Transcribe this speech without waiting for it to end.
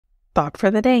Thought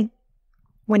for the day.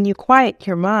 When you quiet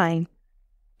your mind,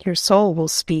 your soul will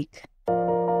speak.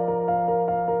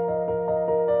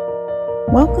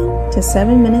 Welcome to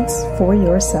 7 Minutes for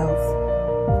Yourself.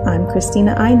 I'm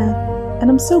Christina, and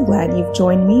I'm so glad you've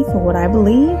joined me for what I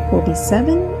believe will be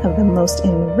 7 of the most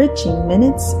enriching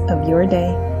minutes of your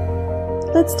day.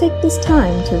 Let's take this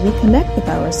time to reconnect with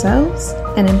ourselves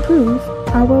and improve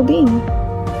our well-being.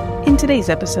 In today's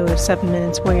episode of 7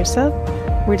 Minutes for Yourself,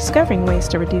 we're discovering ways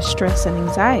to reduce stress and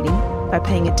anxiety by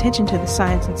paying attention to the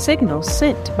signs and signals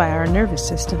sent by our nervous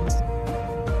systems.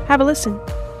 Have a listen.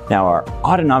 Now, our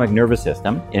autonomic nervous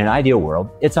system, in an ideal world,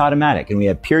 it's automatic. And we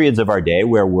have periods of our day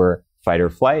where we're fight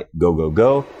or flight, go, go,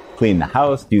 go, clean the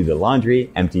house, do the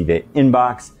laundry, empty the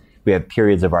inbox. We have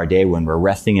periods of our day when we're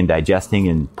resting and digesting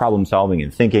and problem solving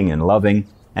and thinking and loving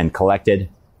and collected.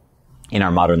 In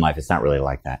our modern life, it's not really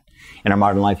like that. In our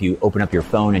modern life, you open up your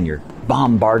phone and you're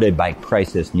bombarded by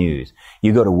crisis news.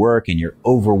 You go to work and you're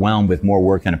overwhelmed with more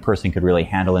work than a person could really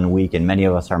handle in a week. And many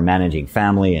of us are managing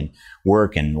family and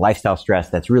work and lifestyle stress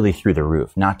that's really through the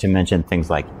roof. Not to mention things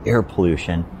like air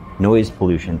pollution, noise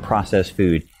pollution, processed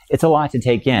food. It's a lot to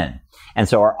take in. And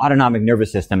so our autonomic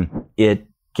nervous system, it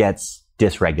gets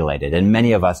dysregulated. And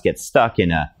many of us get stuck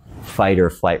in a fight or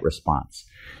flight response.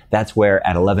 That's where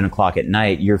at 11 o'clock at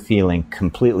night, you're feeling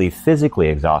completely physically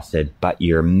exhausted, but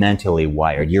you're mentally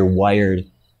wired. You're wired,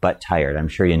 but tired. I'm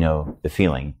sure you know the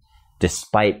feeling.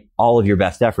 Despite all of your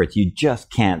best efforts, you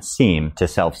just can't seem to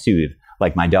self-soothe,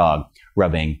 like my dog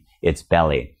rubbing its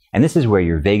belly. And this is where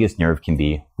your vagus nerve can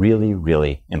be really,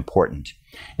 really important.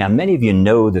 Now, many of you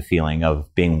know the feeling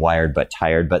of being wired, but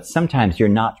tired, but sometimes you're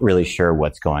not really sure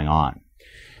what's going on.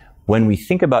 When we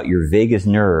think about your vagus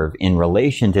nerve in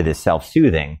relation to this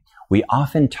self-soothing, we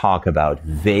often talk about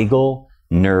vagal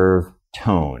nerve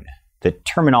tone. The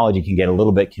terminology can get a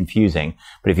little bit confusing,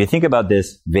 but if you think about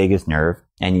this vagus nerve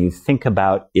and you think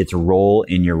about its role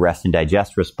in your rest and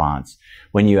digest response,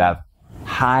 when you have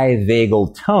high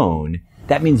vagal tone,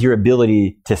 that means your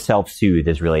ability to self-soothe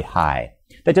is really high.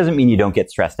 That doesn't mean you don't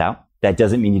get stressed out. That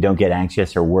doesn't mean you don't get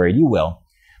anxious or worried. You will.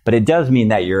 But it does mean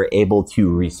that you're able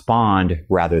to respond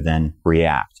rather than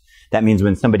react. That means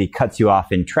when somebody cuts you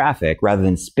off in traffic, rather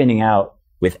than spinning out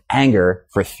with anger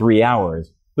for 3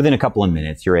 hours, within a couple of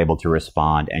minutes, you're able to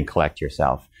respond and collect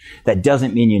yourself. That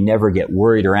doesn't mean you never get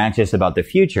worried or anxious about the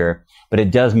future, but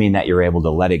it does mean that you're able to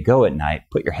let it go at night,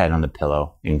 put your head on the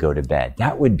pillow, and go to bed.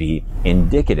 That would be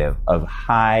indicative of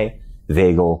high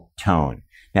vagal tone.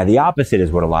 Now, the opposite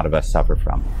is what a lot of us suffer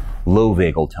from. Low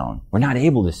vagal tone. We're not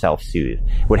able to self-soothe.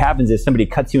 What happens is somebody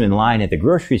cuts you in line at the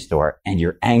grocery store and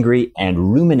you're angry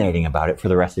and ruminating about it for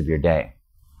the rest of your day.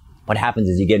 What happens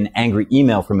is you get an angry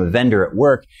email from a vendor at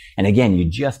work, and again, you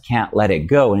just can't let it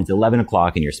go, and it's 11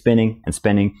 o'clock and you're spinning and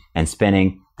spinning and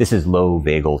spinning. This is low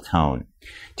vagal tone.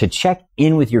 To check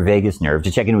in with your vagus nerve,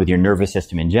 to check in with your nervous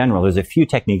system in general, there's a few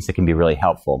techniques that can be really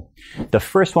helpful. The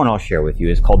first one I'll share with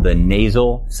you is called the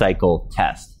nasal cycle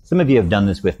test. Some of you have done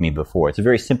this with me before. It's a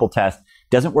very simple test.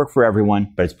 Doesn't work for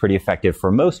everyone, but it's pretty effective for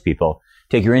most people.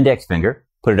 Take your index finger,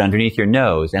 put it underneath your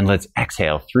nose, and let's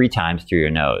exhale 3 times through your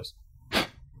nose.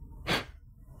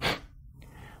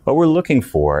 What we're looking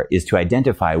for is to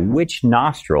identify which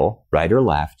nostril, right or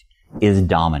left, is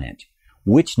dominant.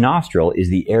 Which nostril is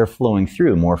the air flowing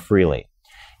through more freely?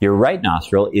 Your right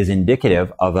nostril is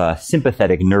indicative of a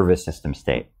sympathetic nervous system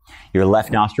state. Your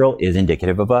left nostril is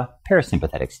indicative of a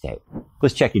parasympathetic state.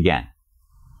 Let's check again.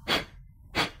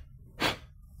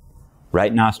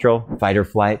 Right nostril, fight or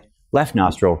flight. Left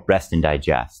nostril, rest and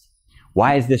digest.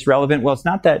 Why is this relevant? Well, it's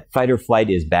not that fight or flight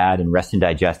is bad and rest and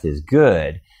digest is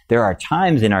good. There are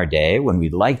times in our day when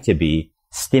we'd like to be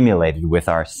stimulated with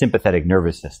our sympathetic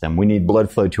nervous system. We need blood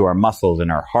flow to our muscles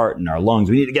and our heart and our lungs.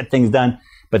 We need to get things done.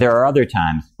 But there are other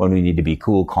times when we need to be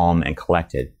cool, calm, and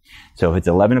collected. So if it's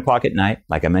 11 o'clock at night,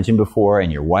 like I mentioned before, and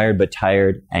you're wired but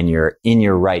tired, and you're in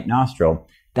your right nostril,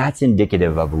 that's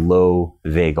indicative of low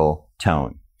vagal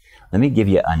tone. Let me give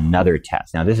you another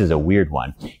test. Now, this is a weird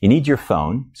one. You need your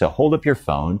phone, so hold up your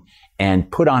phone and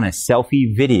put on a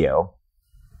selfie video,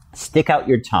 stick out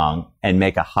your tongue, and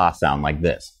make a ha sound like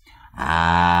this.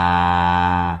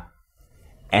 Ah.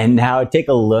 And now take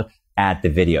a look at the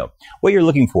video. What you're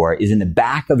looking for is in the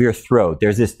back of your throat.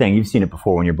 There's this thing, you've seen it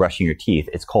before when you're brushing your teeth.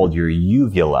 It's called your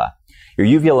uvula. Your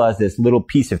uvula is this little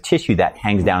piece of tissue that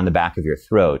hangs down the back of your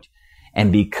throat.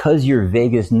 And because your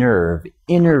vagus nerve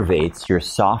innervates your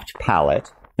soft palate,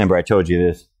 remember I told you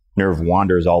this nerve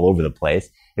wanders all over the place.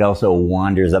 It also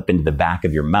wanders up into the back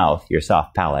of your mouth, your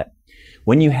soft palate.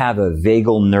 When you have a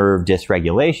vagal nerve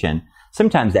dysregulation,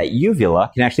 sometimes that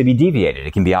uvula can actually be deviated.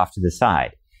 It can be off to the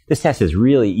side. This test is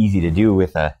really easy to do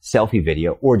with a selfie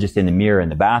video or just in the mirror in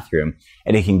the bathroom,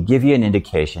 and it can give you an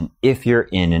indication if you're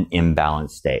in an imbalanced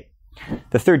state.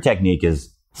 The third technique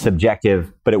is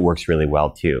subjective, but it works really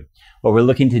well too. What we're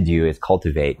looking to do is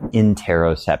cultivate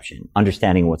interoception,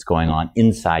 understanding what's going on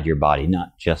inside your body,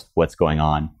 not just what's going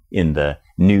on in the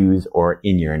news or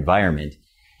in your environment.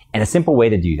 And a simple way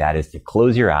to do that is to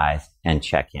close your eyes and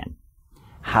check in.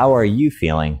 How are you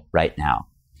feeling right now?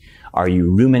 Are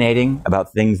you ruminating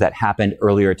about things that happened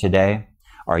earlier today?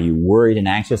 Are you worried and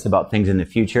anxious about things in the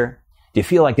future? Do you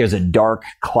feel like there's a dark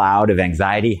cloud of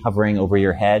anxiety hovering over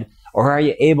your head? Or are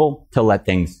you able to let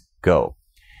things go?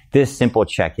 This simple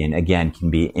check-in, again,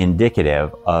 can be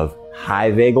indicative of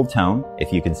high vagal tone,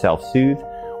 if you can self-soothe,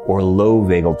 or low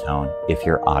vagal tone, if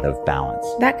you're out of balance.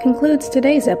 That concludes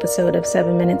today's episode of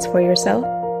 7 Minutes for Yourself.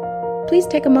 Please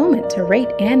take a moment to rate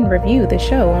and review the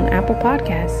show on Apple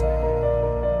Podcasts.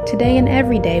 Today and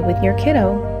every day with your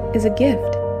kiddo is a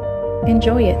gift.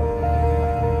 Enjoy it.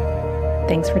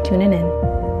 Thanks for tuning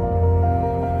in.